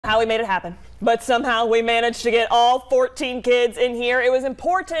how we made it happen, but somehow we managed to get all 14 kids in here. It was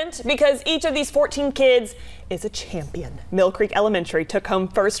important because each of these 14 kids is a champion. Mill Creek Elementary took home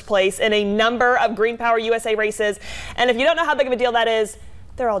first place in a number of Green Power USA races. And if you don't know how big of a deal that is,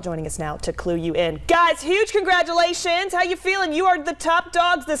 they're all joining us now to clue you in. Guys, huge congratulations. How you feeling? You are the top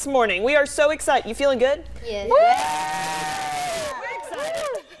dogs this morning. We are so excited. You feeling good? Yes. We're excited.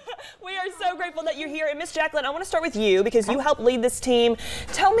 We are so grateful that you're here. And Miss Jacqueline, I want to start with you because you helped lead this team.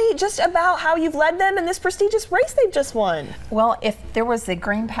 Tell me just about how you've led them in this prestigious race they've just won. Well, if there was a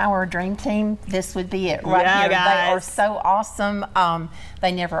Green Power Dream Team, this would be it right here. Guys. They are so awesome.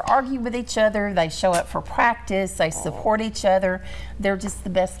 They never argue with each other. They show up for practice. They support each other. They're just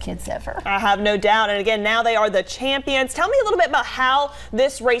the best kids ever. I have no doubt. And again, now they are the champions. Tell me a little bit about how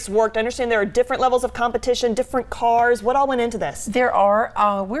this race worked. I understand there are different levels of competition, different cars. What all went into this? There are.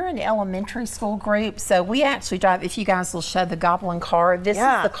 We're an elementary school group, so we actually drive. If you guys will show the Goblin car, this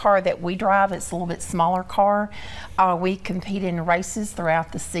is the car that we drive. It's a little bit smaller car. We compete in races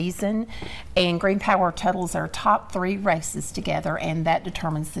throughout the season, and Green Power totals our top 3 races together, and that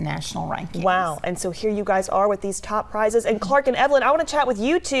determines the national rankings. Wow! And so here you guys are with these top prizes. And Clark and Evelyn, I want to chat with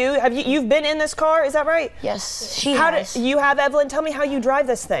you two. Have you've been in this car? Is that right? Yes. You have, Evelyn? Tell me how you drive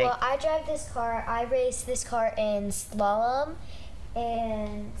this thing. Well, I drive this car. I race this car in slalom,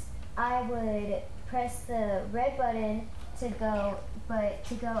 and I would press the red button to go, but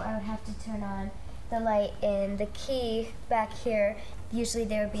to go I would have to turn on the light and the key back here. Usually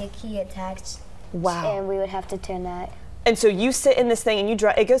there would be a key attached. Wow. And we would have to turn that. And so you sit in this thing and you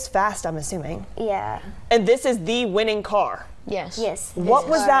drive. It goes fast, I'm assuming. Yeah. And this is the winning car. Yes. Yes. What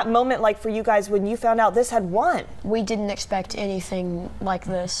was that moment like for you guys when you found out this had won? We didn't expect anything like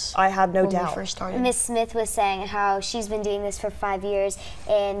this. I have no doubt. When we first started. Miss Smith was saying how she's been doing this for 5 years,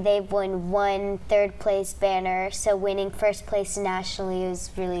 and they've won 1 third-place banner. So winning first place nationally is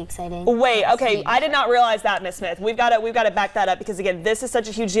really exciting. Wait, okay, I did not realize that, Miss Smith. We've got to back that up because again, this is such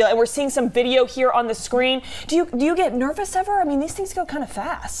a huge deal, and we're seeing some video here on the screen. Do you get nervous ever? I mean, these things go kind of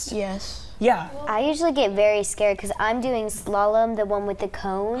fast. Yes. Yeah. I usually get very scared because I'm doing slalom, the one with the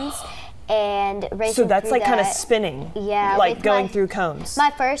cones, and racing. So that's through like kind of spinning. Yeah. Like going through cones. My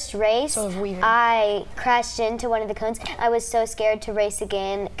first race, So weird. I crashed into one of the cones. I was so scared to race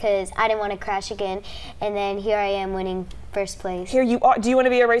again because I didn't want to crash again. And then here I am winning first place. Here you are. Do you want to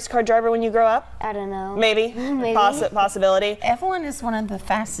be a race car driver when you grow up? I don't know. Maybe. Maybe. Possibility. Evelyn is one of the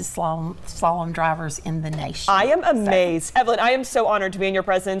fastest slalom drivers in the nation. I am amazed. Evelyn, I am so honored to be in your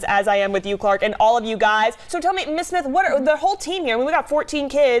presence, as I am with you, Clark, and all of you guys. So tell me, Miss Smith, what are the whole team here? I mean, we got 14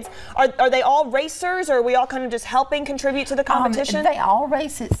 kids. Are they all racers, or are we all kind of just helping contribute to the competition? They all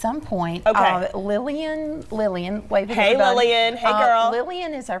race at some point. Okay. Lillian, wave at Hey, everybody. Lillian. Hey, girl.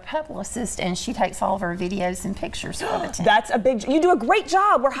 Lillian is our publicist, and she takes all of our videos and pictures for the team. That's a big, you do a great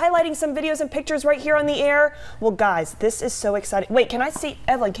job. We're highlighting some videos and pictures right here on the air. Well, guys, this is so exciting. Wait, can I see,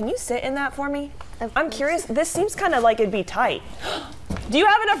 Evelyn, can you sit in that for me? I'm curious, this seems kind of like it'd be tight. Do you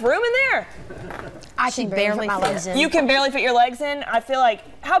have enough room in there? I can barely fit my legs in. You can barely fit your legs in? I feel like,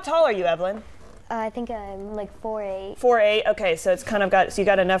 how tall are you, Evelyn? I think I'm like 4'8". 4'8", okay, so it's kind of got, so you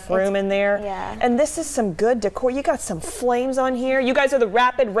got enough room in there. Yeah. And this is some good decor. You got some flames on here. You guys are the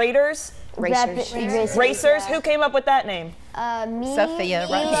Rapid Raiders? Racers. Yeah. Who came up with that name? Me, Sophia,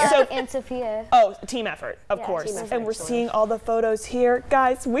 right Ela, here. and Sophia. Oh, team effort, of course. team effort. And we're seeing all the photos here.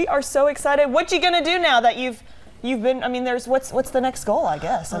 Guys, we are so excited. What you gonna do now that you've been, I mean, what's the next goal, I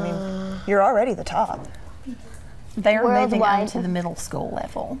guess? I mean, you're already the top. They are moving on Worldwide. to the middle school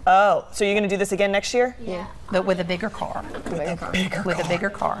level. Oh, so you're gonna do this again next year? Yeah. But with a bigger car. With a bigger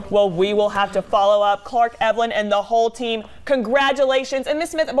car. Well, we will have to follow up. Clark, Evelyn, and the whole team, congratulations. And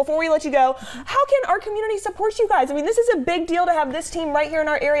Miss Smith, before we let you go, how can our community support you guys? I mean, this is a big deal to have this team right here in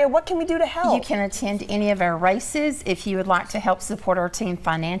our area. What can we do to help? You can attend any of our races. If you would like to help support our team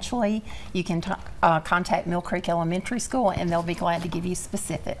financially, you can contact Mill Creek Elementary School, and they'll be glad to give you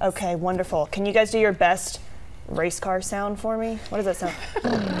specifics. Okay, wonderful. Can you guys do your best race car sound for me? What does that sound?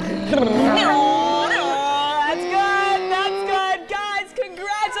 That's good. Guys,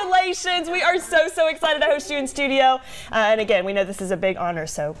 congratulations. We are so excited to host you in studio. And again, we know this is a big honor,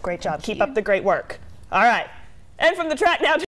 so great job. Keep up the great work. All right. And from the track now.